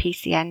involved in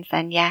PCNs,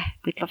 then yeah,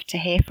 we'd love to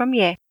hear from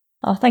you.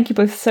 Oh, thank you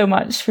both so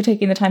much for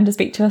taking the time to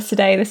speak to us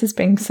today. This has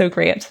been so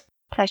great.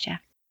 Pleasure.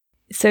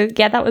 So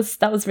yeah, that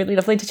was really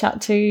lovely to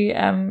chat to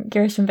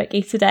Girish and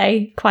Vicky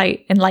today.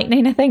 Quite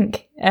enlightening, I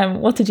think.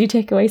 What did you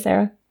take away,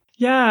 Sarah?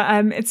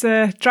 Yeah, it's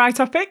a dry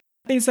topic.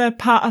 These are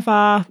part of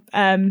our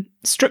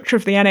structure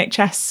of the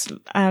NHS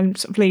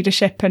sort of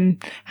leadership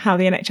and how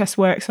the NHS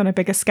works on a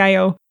bigger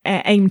scale,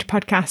 aimed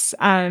podcasts.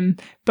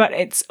 But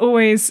it's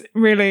always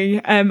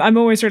really, I'm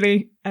always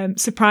really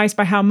surprised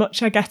by how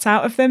much I get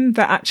out of them.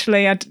 That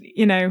actually,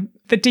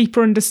 the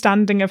deeper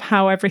understanding of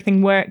how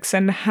everything works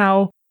and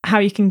how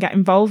you can get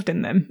involved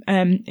in them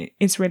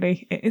it's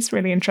really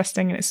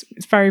interesting, and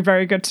it's very,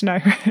 very good to know.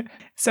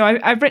 So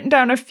I've written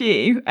down a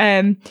few,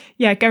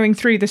 going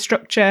through the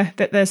structure,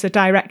 that there's a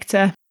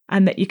director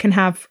and that you can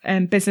have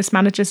business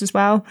managers as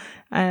well,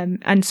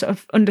 and sort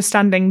of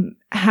understanding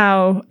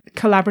how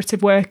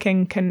collaborative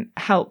working can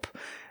help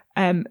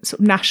sort of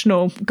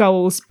national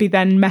goals be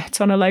then met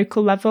on a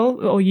local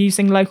level, or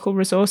using local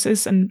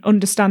resources and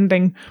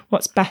understanding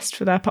what's best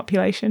for their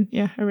population.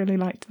 Yeah, I really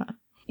liked that.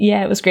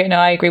 Yeah, it was great. No,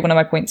 I agree. One of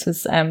my points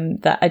was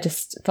that I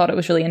just thought it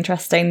was really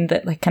interesting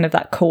that like kind of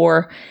that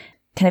core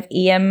kind of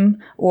aim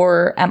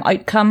or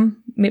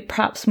outcome,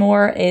 perhaps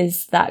more,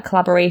 is that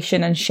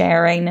collaboration and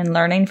sharing and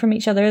learning from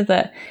each other.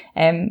 That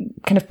kind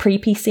of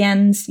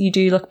pre-PCNs, you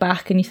do look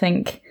back and you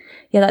think,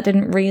 yeah, that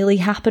didn't really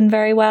happen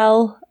very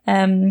well.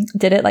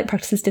 Did it? Like,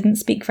 practices didn't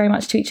speak very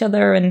much to each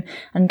other,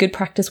 and good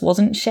practice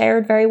wasn't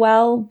shared very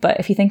well. But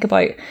if you think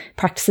about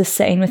practices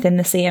sitting within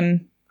the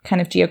same kind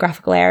of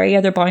geographical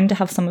area, they're bound to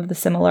have some of the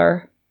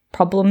similar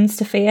problems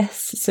to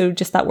face. So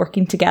just that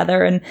working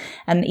together,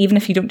 and even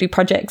if you don't do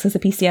projects as a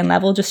PCN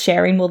level, just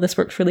sharing, well, this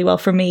works really well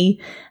for me,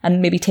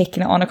 and maybe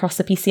taking it on across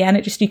the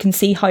PCN, you can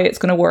see how it's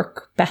going to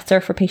work better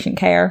for patient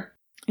care.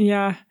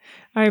 Yeah,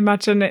 I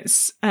imagine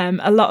it's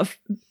a lot of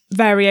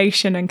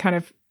variation and kind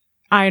of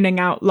ironing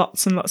out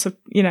lots and lots of,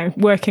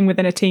 working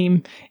within a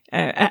team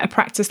at a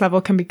practice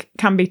level can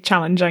be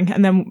challenging,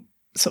 and then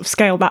sort of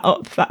scale that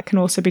up, that can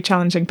also be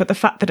challenging. But the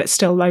fact that it's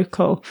still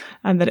local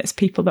and that it's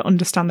people that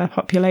understand their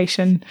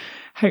population,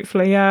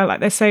 hopefully, like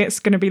they say,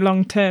 it's going to be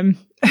long-term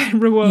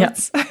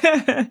rewards.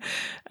 Yep.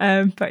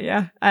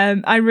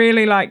 I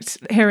really liked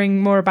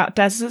hearing more about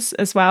DES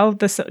as well,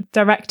 the sort of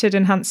directed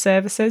enhanced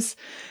services,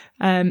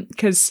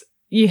 because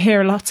you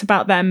hear a lot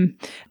about them,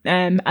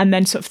 and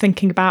then sort of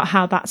thinking about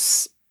how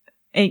that's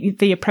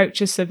the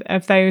approaches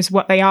of those,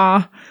 what they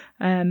are,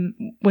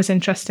 was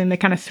interesting. The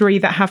kind of 3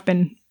 that have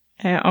been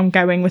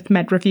ongoing with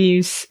med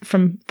reviews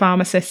from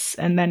pharmacists,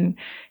 and then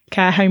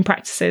care home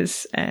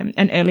practices,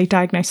 and early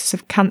diagnosis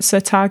of cancer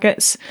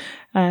targets.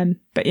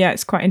 But yeah,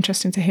 it's quite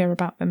interesting to hear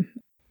about them.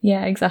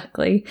 Yeah,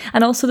 exactly.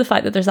 And also the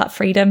fact that there's that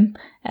freedom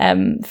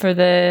for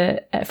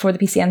the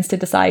PCNs to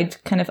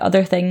decide kind of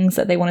other things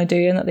that they want to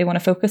do and that they want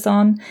to focus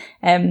on.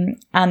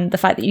 And the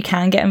fact that you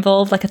can get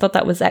involved, like, I thought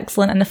that was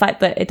excellent. And the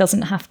fact that it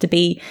doesn't have to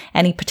be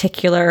any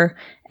particular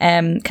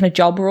kind of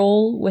job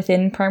role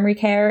within primary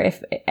care.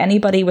 If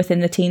anybody within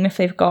the team, if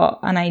they've got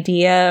an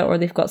idea or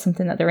they've got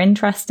something that they're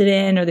interested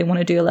in, or they want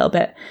to do a little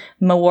bit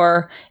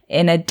more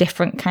in a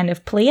different kind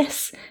of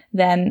place,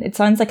 then it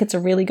sounds like it's a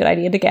really good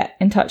idea to get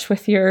in touch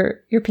with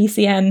your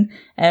PCN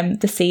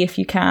to see if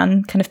you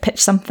can kind of pitch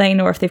something,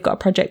 or if they've got a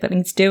project that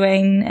needs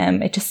doing.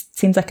 It just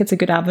seems like it's a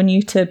good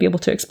avenue to be able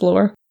to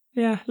explore.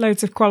 Yeah,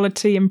 loads of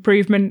quality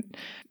improvement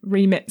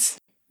remits.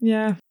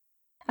 Yeah.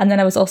 And then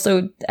I was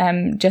also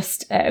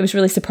it was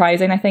really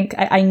surprising. I think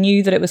I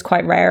knew that it was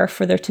quite rare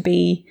for there to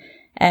be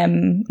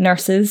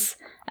nurses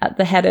at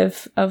the head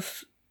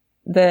of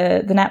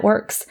the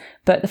networks,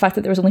 but the fact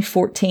that there was only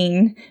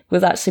 14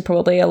 was actually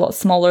probably a lot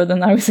smaller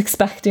than I was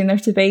expecting there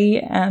to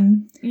be.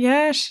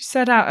 Yeah, she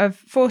said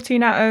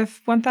 14 out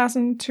of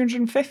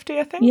 1,250,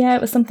 I think. Yeah,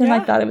 it was something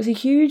like that. It was a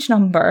huge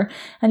number.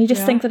 And you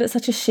just think that it's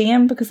such a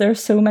shame, because there are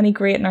so many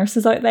great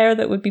nurses out there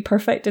that would be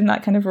perfect in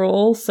that kind of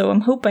role. So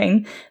I'm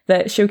hoping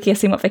that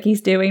showcasing what Vicky's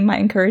doing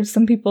might encourage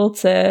some people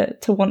to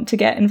want to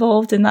get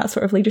involved in that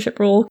sort of leadership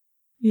role.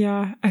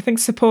 Yeah, I think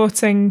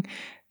supporting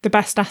the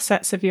best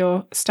assets of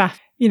your staff,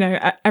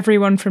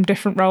 everyone from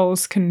different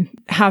roles can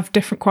have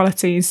different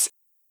qualities.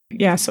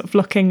 sort of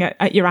looking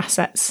at your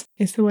assets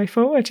is the way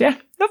forward. Yeah,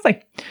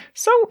 lovely.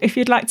 So if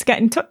you'd like to get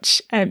in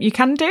touch, you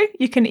can do.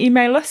 You can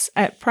email us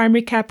at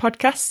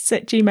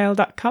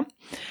primarycarepodcasts@gmail.com,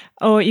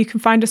 or you can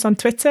find us on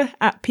Twitter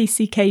at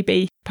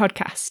PCKB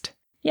Podcast.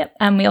 Yep,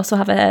 and we also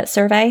have a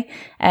survey,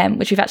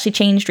 which we've actually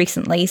changed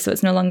recently, so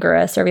it's no longer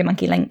a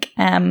SurveyMonkey link,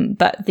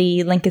 but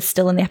the link is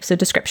still in the episode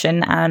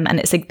description, and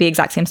it's the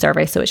exact same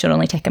survey, so it should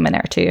only take a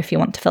minute or two if you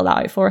want to fill that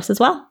out for us as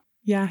well.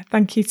 Yeah,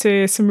 thank you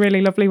to some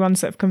really lovely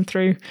ones that have come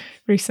through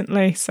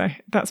recently, so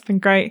that's been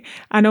great.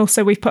 And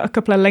also we've put a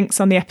couple of links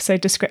on the episode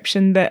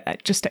description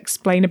that just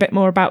explain a bit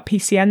more about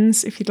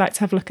PCNs if you'd like to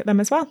have a look at them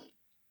as well.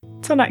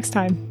 Till next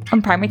time.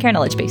 On Primary Care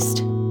Knowledge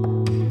Boost.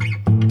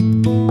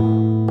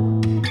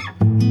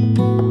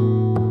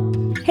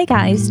 Hey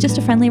guys, just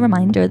a friendly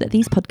reminder that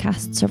these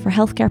podcasts are for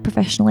healthcare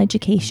professional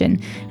education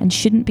and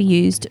shouldn't be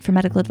used for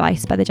medical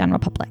advice by the general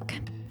public.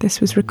 This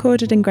was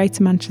recorded in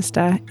Greater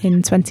Manchester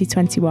in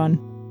 2021.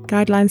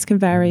 Guidelines can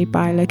vary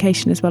by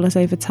location as well as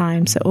over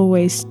time, so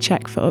always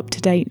check for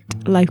up-to-date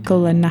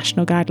local and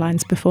national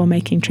guidelines before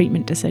making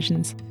treatment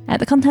decisions.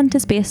 The content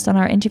is based on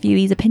our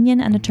interviewee's opinion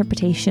and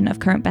interpretation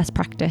of current best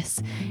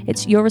practice.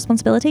 It's your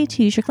responsibility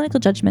to use your clinical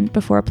judgment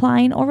before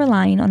applying or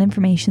relying on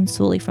information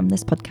solely from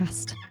this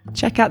podcast.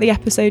 Check out the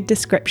episode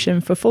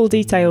description for full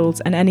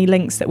details and any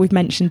links that we've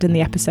mentioned in the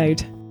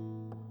episode.